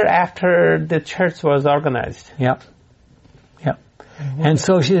 Second year after the church was organized. Yep. And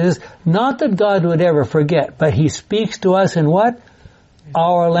so she says, not that God would ever forget, but He speaks to us in what?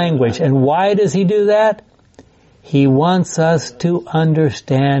 Our language. And why does He do that? He wants us to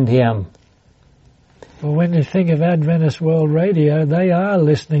understand Him. Well, when you think of Adventist World Radio, they are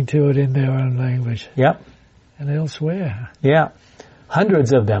listening to it in their own language. Yep. And elsewhere. Yeah.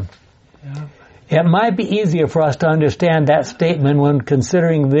 Hundreds of them. Yeah. It might be easier for us to understand that statement when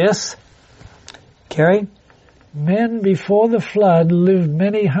considering this. Carrie? Men before the flood lived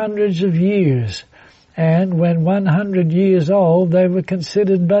many hundreds of years, and when 100 years old, they were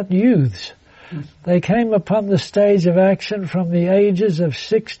considered but youths. They came upon the stage of action from the ages of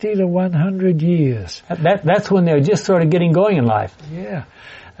 60 to 100 years. That's when they're just sort of getting going in life. Yeah.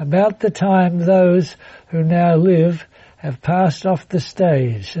 About the time those who now live have passed off the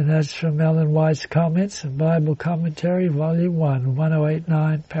stage. And that's from Ellen White's Comments and Bible Commentary, Volume 1,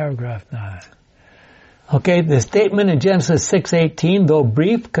 1089, Paragraph 9. Okay, the statement in Genesis 6:18, though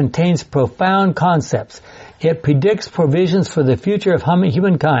brief, contains profound concepts. It predicts provisions for the future of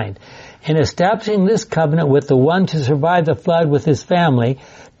humankind. In establishing this covenant with the one to survive the flood with his family,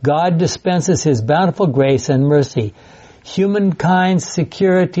 God dispenses His bountiful grace and mercy. Humankind's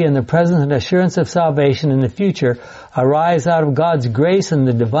security and the presence and assurance of salvation in the future arise out of God's grace and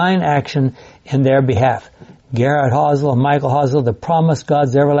the divine action in their behalf. Gerhard Hausel and Michael Hausel, The Promise,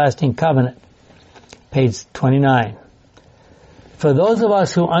 God's Everlasting Covenant, page 29. For those of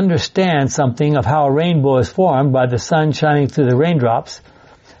us who understand something of how a rainbow is formed by the sun shining through the raindrops,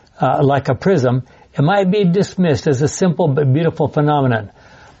 like a prism, it might be dismissed as a simple but beautiful phenomenon.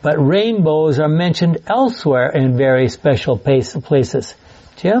 But rainbows are mentioned elsewhere in very special places.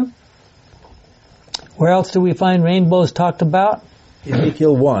 Jim? Where else do we find rainbows talked about?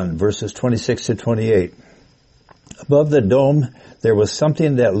 Ezekiel 1, verses 26 to 28. Above the dome there was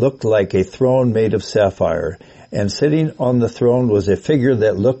something that looked like a throne made of sapphire, and sitting on the throne was a figure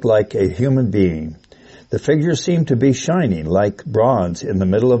that looked like a human being. The figure seemed to be shining like bronze in the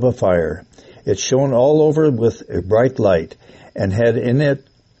middle of a fire. It shone all over with a bright light, and had in it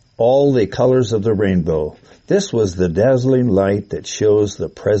all the colors of the rainbow. This was the dazzling light that shows the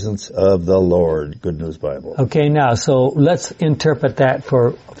presence of the Lord. Good News Bible. Okay, now, so let's interpret that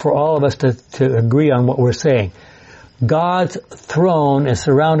for all of us to agree on what we're saying. God's throne is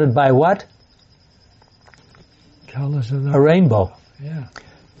surrounded by what? Colors of the A rainbow. Yeah.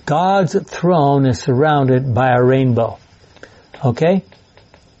 God's throne is surrounded by a rainbow. Okay?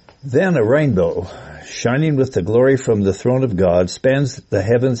 Then a rainbow, shining with the glory from the throne of God, spans the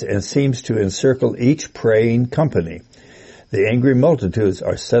heavens and seems to encircle each praying company. The angry multitudes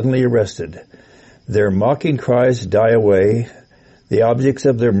are suddenly arrested. Their mocking cries die away. The objects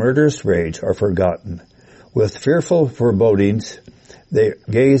of their murderous rage are forgotten. With fearful forebodings, they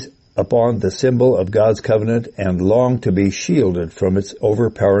gaze upon the symbol of God's covenant and long to be shielded from its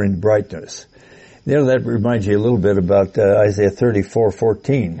overpowering brightness. You know, that reminds you a little bit about Isaiah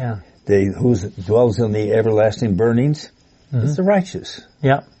 34:14. Yeah. Who dwells in the everlasting burnings? Mm-hmm. It's the righteous.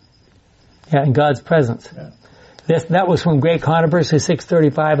 Yeah. Yeah, in God's presence. Yeah. That was from Great Controversy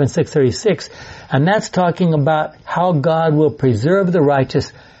 635 and 636, and that's talking about how God will preserve the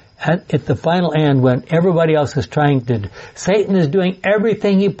righteous at the final end when everybody else is trying to... Satan is doing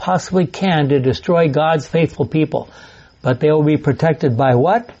everything he possibly can to destroy God's faithful people, but they will be protected by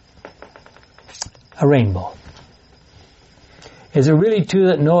what? A rainbow. Is it really true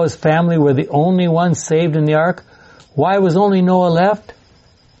that Noah's family were the only ones saved in the ark? Why was only Noah left?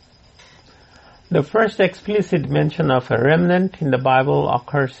 The first explicit mention of a remnant in the Bible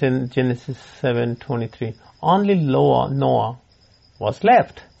occurs in Genesis 7:23. Only Noah was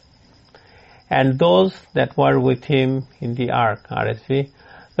left, and those that were with him in the ark, RSV.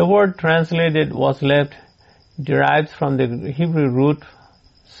 The word translated was left derives from the Hebrew root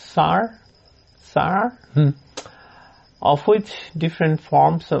sar, of which different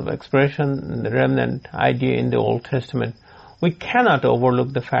forms of expression the remnant idea in the Old Testament. We cannot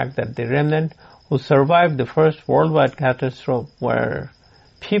overlook the fact that the remnant who survived the first worldwide catastrophe were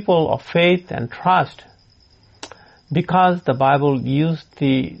people of faith and trust. Because the Bible used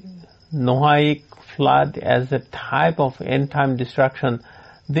the Noahic flood as a type of end-time destruction,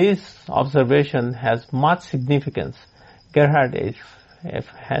 this observation has much significance. Gerhard F.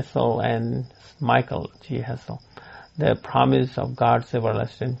 Hessel and Michael G. Hessel. The promise of God's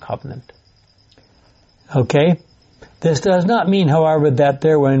everlasting covenant. Okay. This does not mean, however, that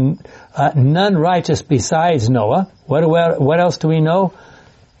there were none righteous besides Noah. What else do we know?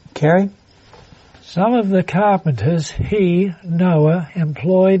 Carrie? Some of the carpenters Noah,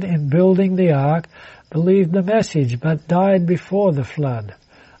 employed in building the ark, believed the message but died before the flood.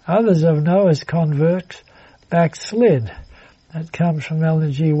 Others of Noah's converts backslid. That comes from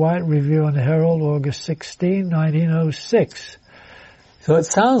Ellen G. White, Review and Herald, August 16, 1906. So it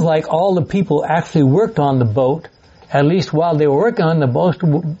sounds like all the people actually worked on the boat, at least while they were working on the boat,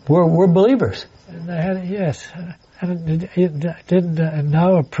 were believers. And they had, yes. And didn't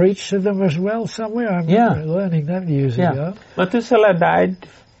Noah preach to them as well somewhere? I remember learning that years ago. Methuselah died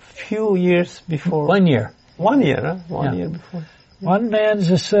few years before. 1 year. 1 year, huh? One year before. One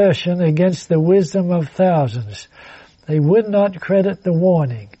man's assertion against the wisdom of thousands. They would not credit the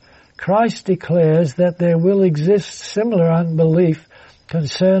warning. Christ declares that there will exist similar unbelief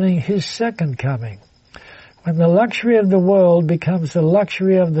concerning his second coming. When the luxury of the world becomes the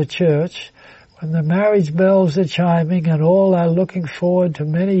luxury of the church, when the marriage bells are chiming and all are looking forward to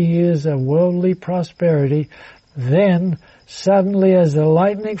many years of worldly prosperity, then suddenly as the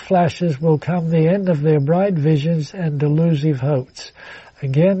lightning flashes will come the end of their bright visions and delusive hopes.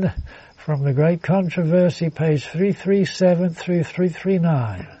 Again, from the Great Controversy, page 337 through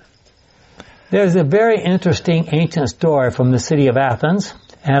 339. There's a very interesting ancient story from the city of Athens,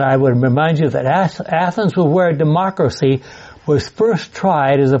 and I would remind you that Athens was where democracy was first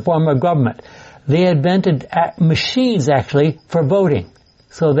tried as a form of government. They invented machines, actually, for voting,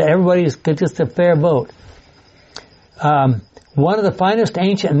 so that everybody could just a fair vote. One of the finest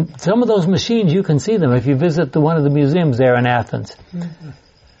ancient, some of those machines, you can see them if you visit one of the museums there in Athens.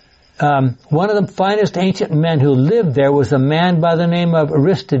 Mm-hmm. One of the finest ancient men who lived there was a man by the name of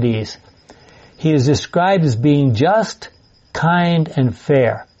Aristides. He is described as being just, kind, and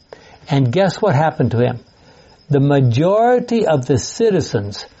fair. And guess what happened to him? The majority of the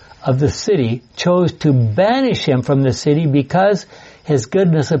citizens of the city chose to banish him from the city because his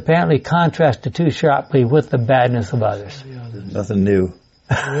goodness apparently contrasted too sharply with the badness of others. Nothing new.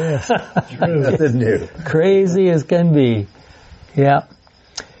 Yes, true. Nothing new. Crazy as can be. Yeah.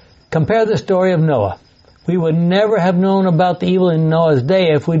 Compare the story of Noah. We would never have known about the evil in Noah's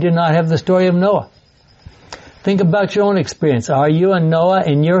day if we did not have the story of Noah. Think about your own experience. Are you and Noah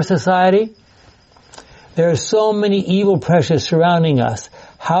in your society? There are so many evil pressures surrounding us.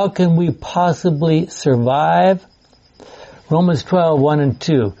 how can we possibly survive? Romans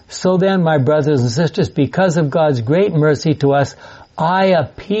 12:1-2. So then, my brothers and sisters, because of God's great mercy to us, I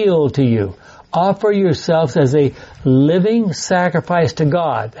appeal to you. Offer yourselves as a living sacrifice to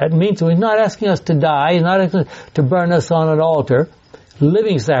God. That means He's not asking us to die. He's not asking us to burn us on an altar.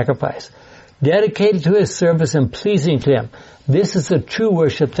 Living sacrifice. Dedicated to His service and pleasing to Him. This is the true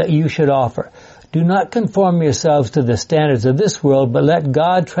worship that you should offer. Do not conform yourselves to the standards of this world, but let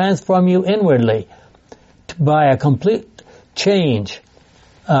God transform you inwardly by a complete change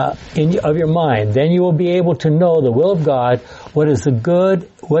of your mind. Then you will be able to know the will of God, what is good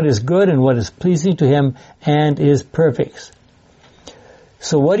and what is pleasing to Him and is perfect.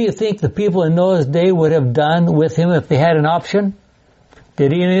 So what do you think the people in Noah's day would have done with him if they had an option?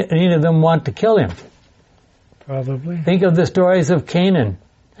 Did any of them want to kill him? Probably. Think of the stories of Canaan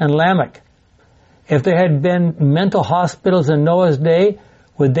and Lamech. If there had been mental hospitals in Noah's day,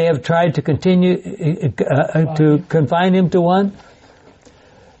 would they have tried to continue to confine him to one?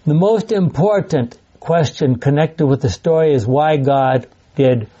 The most important question connected with the story is why God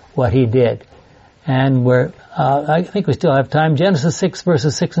did what He did. And I think we still have time. Genesis 6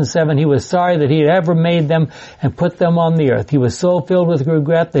 verses 6 and 7, He was sorry that He had ever made them and put them on the earth. He was so filled with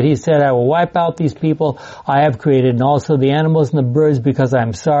regret that He said, I will wipe out these people I have created and also the animals and the birds because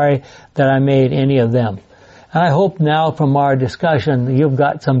I'm sorry that I made any of them. And I hope now from our discussion you've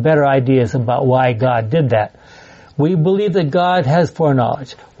got some better ideas about why God did that. We believe that God has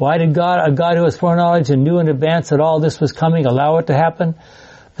foreknowledge. Why did a God who has foreknowledge and knew in advance that all this was coming, allow it to happen?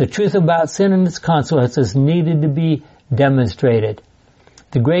 The truth about sin and its consequences needed to be demonstrated.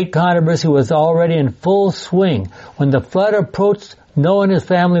 The great controversy was already in full swing. When the flood approached, Noah and his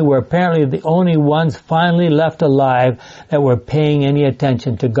family were apparently the only ones finally left alive that were paying any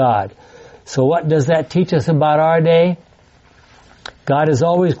attention to God. So what does that teach us about our day? God has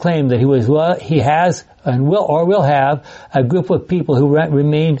always claimed that He has and will have a group of people who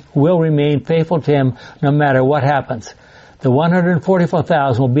will remain faithful to Him no matter what happens. The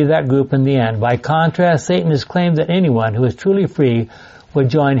 144,000 will be that group in the end. By contrast, Satan has claimed that anyone who is truly free would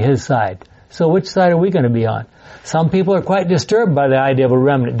join his side. So which side are we going to be on? Some people are quite disturbed by the idea of a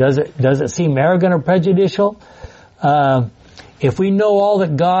remnant. Does it seem arrogant or prejudicial? If we know all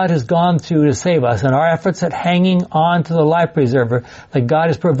that God has gone through to save us and our efforts at hanging on to the life preserver that God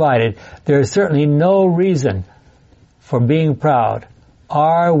has provided, there is certainly no reason for being proud.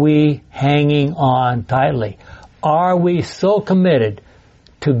 Are we hanging on tightly? Are we so committed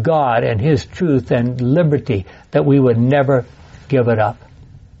to God and His truth and liberty that we would never give it up?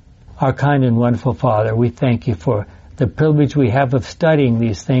 Our kind and wonderful Father, we thank You for the privilege we have of studying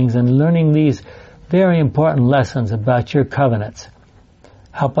these things and learning these very important lessons about Your covenants.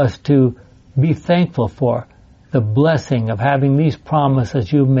 Help us to be thankful for the blessing of having these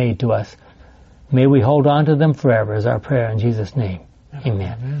promises You've made to us. May we hold on to them forever is our prayer in Jesus' name.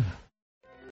 Amen.